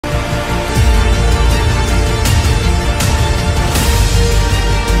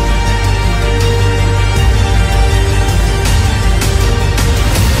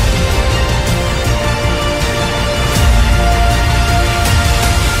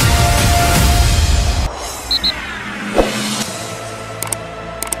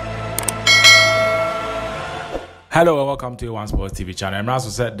Hello and welcome to One Sports TV channel. I'm also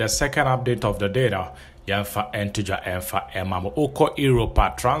said the second update of the data. Yamfa Entuja Emfa Emamo Oko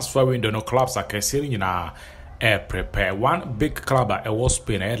Europa transfer window no clubs are considering prepare one big club at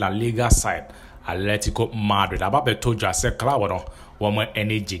Spain La Liga side Atletico Madrid. Ababe toja se club no woman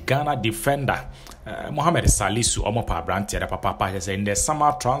energy Ghana defender Mohammed Salisu Omopa Branti Papa say in the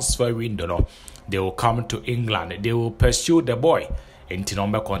summer transfer window no they will come to England. They will pursue the boy. Inti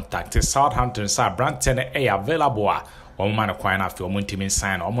number contact Southampton sa Branton available woman kwan afi omuntimi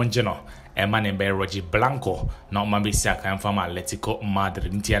sign omonjeno man in Roger Blanco na mabisi akan from Atletico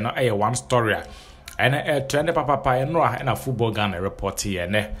Madrid nti no one story and trend papa and a football Ghana report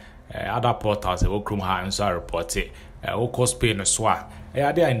here other portals okrum ha nso report oko Spain so they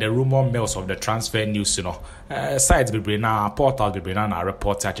are in the rumor mills of the transfer news sites be na portals be na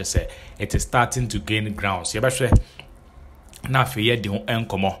report actually say it is starting to gain grounds now,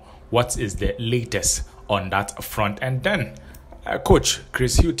 what is the latest on that front? And then, Coach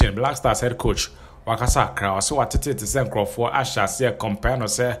Chris Hughton, Black Stars head coach, Wakasa crowd. So what it is send for Asha say compare no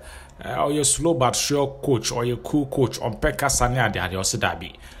say, or you slow but sure coach or you cool coach on Pekka Sanya de also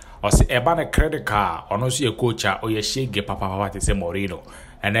dabi. Or say ebane credit card or no see a coach or you shake papa to say Moreno.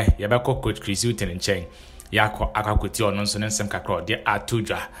 And then Yabako coach Chris Hughton in chain. Yako akakuti or nonsense some kakro de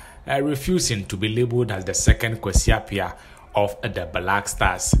Atuja, refusing to be labeled as the second Kwesiapia of the Black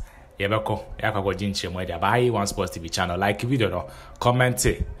Stars. Yebeko yakako jinche mwede abayi One Sports TV channel. Like video no comment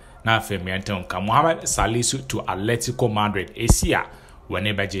na femiente unka Mohammed Salisu to Atletico Madrid esia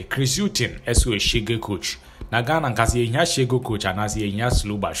wenebeje Chris Hughton esu shege coach na Ghana nkasi yenya shege coach anasi yenya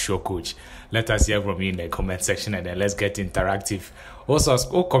sluba show coach. Let us hear from you in the comment section and then let's get interactive. Also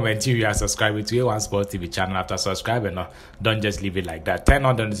comment you are subscribing to One Sports TV channel. After subscribing don't just leave it like that. Turn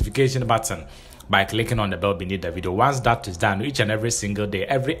on the notification button by clicking on the bell beneath the video. Once that is done, each and every single day,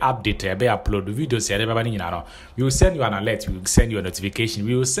 every update, every upload videos, we will send you an alert, we will send you a notification,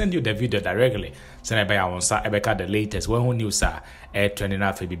 we will send you the video directly. Send the latest when news are trending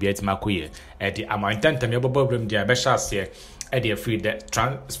out for BBH Makuye. At the amount of time, problem the Abeshas here at the free the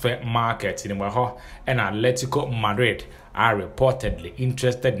transfer market in Moho and Atletico Madrid are reportedly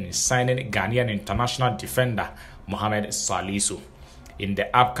interested in signing Ghanaian international defender Mohammed Salisu. In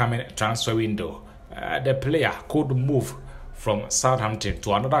the upcoming transfer window, the player could move from Southampton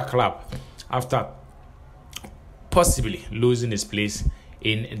to another club after possibly losing his place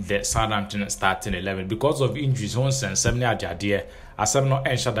in the Southampton starting 11 because of injuries. Once and 7 years, as I'm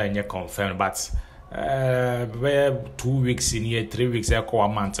not sure that confirmed, but 2 weeks in here, 3 weeks, a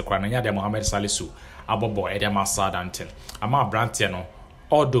month, Mohammed Salisu, Abobo, Edema Southampton. I'm a Brantiano.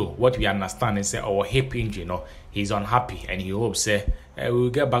 Although what we understand is our hip injury, he's unhappy and he hopes we will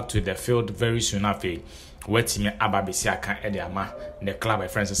get back to the field very soon after waiting Ababisiaka Ediama, the club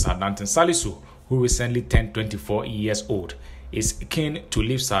of Francis Southampton. Salisu, who recently turned 24 years old, is keen to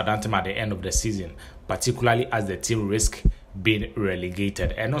leave Southampton at the end of the season, particularly as the team risk being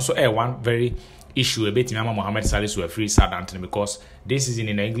relegated. And also one very issue about Mohammed Salisu free Southampton because this season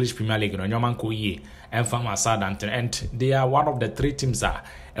in the English Premier League, and from Southampton, and they are one of the 3 teams that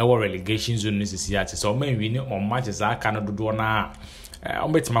our relegation zone is here. So maybe we know on matches I cannot do now.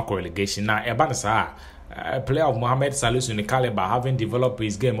 Relegation now. A player of Mohammed Salisu in the caliber having developed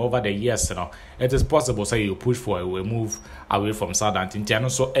his game over the years, it is possible say you push for a move away from Southampton. And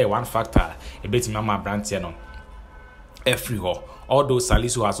also one factor a bit Mama Brantiano. Although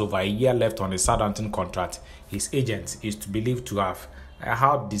Salisu has over a year left on his Southampton contract, his agent is believed to have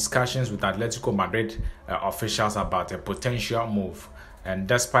had discussions with Atletico Madrid officials about a potential move. And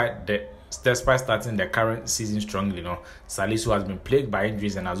despite starting the current season strongly, Salisu has been plagued by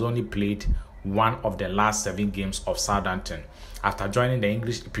injuries and has only played one of the last 7 games of Southampton. After joining the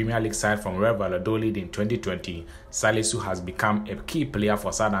English Premier League side from Real Valladolid in 2020, Salisu has become a key player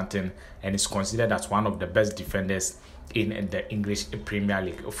for Southampton and is considered as one of the best defenders in the English Premier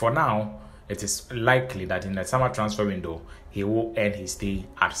League. For now, it is likely that in the summer transfer window, he will end his stay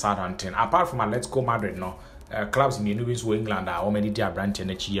at Southampton. Apart from Atletico Madrid, clubs in the New England are already their branch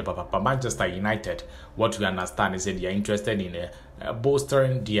energy, but Manchester United, what we understand is that they are interested in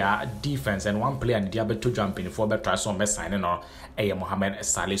bolstering their defense, and one player in the able to jump in for the transfer signing or Mohammed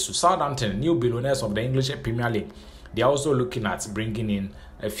Salisu. Southampton, new billionaires of the English Premier League, they are also looking at bringing in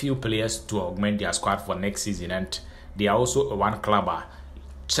a few players to augment their squad for next season, and they are also one clubber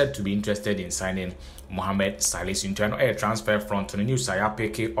said to be interested in signing Mohammed Salisu into an air transfer front on the new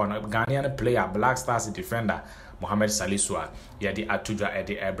Sayapeke on a Ghanaian player, Black Stars defender Mohammed Salisu. Yadi Atuja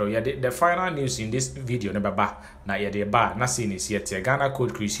Eddie Ebro. The final news in this video, na yadi ba Nasin is yet. Ghana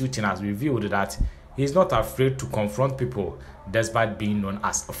coach Chris Hughton has revealed that he's not afraid to confront people despite being known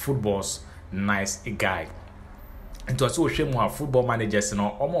as a football's nice guy. It was so shame of football managers,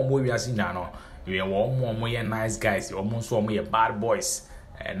 no, omo we as no. We are more nice guys, almost more bad boys.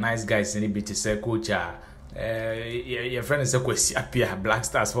 Nice guys in the say coach. Your friend is a question appear Black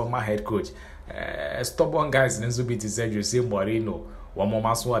Stars former head coach. Stubborn guys in the BT said you say Moreno. One more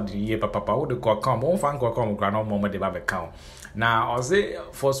mass word the year papa would come one fan come grano moment the account. Now I'll say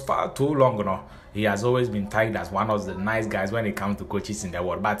for far too long no. He has always been tagged as one of the nice guys when it comes to coaches in the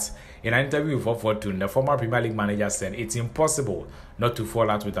world. But in an interview with 442, the former Premier League manager said it's impossible not to fall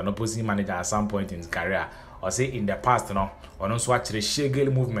out with an opposing manager at some point in his career. Or say in the past, you know, on also watch the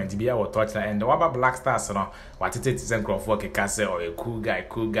Shegel movement, be our touchline, and the Waba Black Stars, you know, what it is and Crawford Kase or a cool guy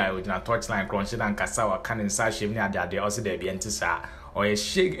with a touchline, crunching and Kasa or canning sash, they also there be antisa. Or a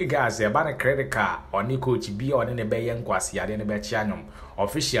shake gas, a banner credit card, or Nico be on any bay and quasi at any betchanum,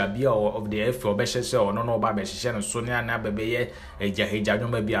 official be of the F or Beshes or no Babeshan and Sonia Nabebe, a Jahijano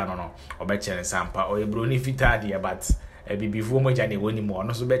Bebiano, or Betchan and Sampa, or a Bruni Fitadia, but before much anymore,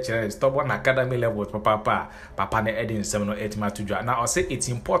 no so better stop on academy level with Papa Edding 7 or 8 months to draw. Now I'll say it's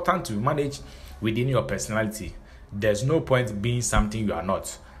important to manage within your personality. There's no point being something you are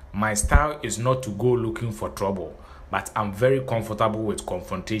not. My style is not to go looking for trouble. But I'm very comfortable with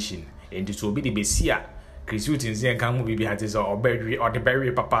confrontation. And this will be the Bessia. Chris Hughton saying, "Can we be at this or the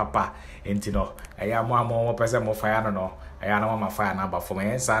berry papa?" And you know, I am more person more fire no. I am my fire number for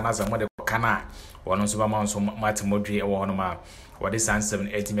my son as a mother cana. One on Superman so much more or one man. What is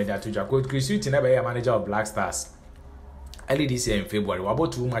 780 media to Jacob Chris Hughton, never manager of Black Stars. Early this year in February, we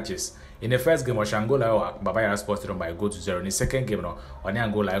about 2 matches. In the first game, Angola Babaya Sports by go to 0. In the second game, no, on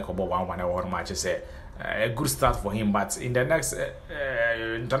Angola about 1-1 match. A good start for him, but in the next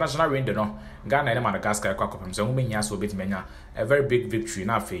international window, no, Ghana and Madagascar so who mean so bit mania a very big victory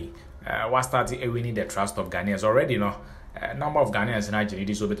now. Was starting winning the trust of Ghanaians already, no. Number of Ghanaians in Nigeria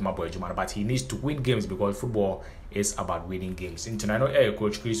this bit my boy Jumana, but he needs to win games because football is about winning games. International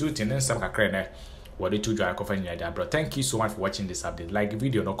coach Chris Hughton and Sam Kakrene. What did you drive coffee bro? Thank you so much for watching this update. Like the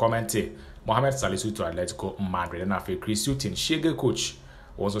video, no comment. Mohammed Salisu to Atletico Madrid and after Chris Hughton, Shege coach.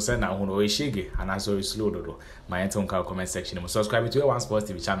 Also send out who Shege and also slow dodo. My comment section. Subscribe to your One Sports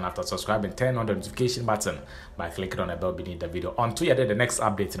TV channel after subscribing. Turn on the notification button by clicking on the bell beneath the video. Until you get the next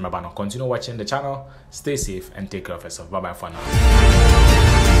update in my channel. Continue watching the channel. Stay safe and take care of yourself. Bye bye for now.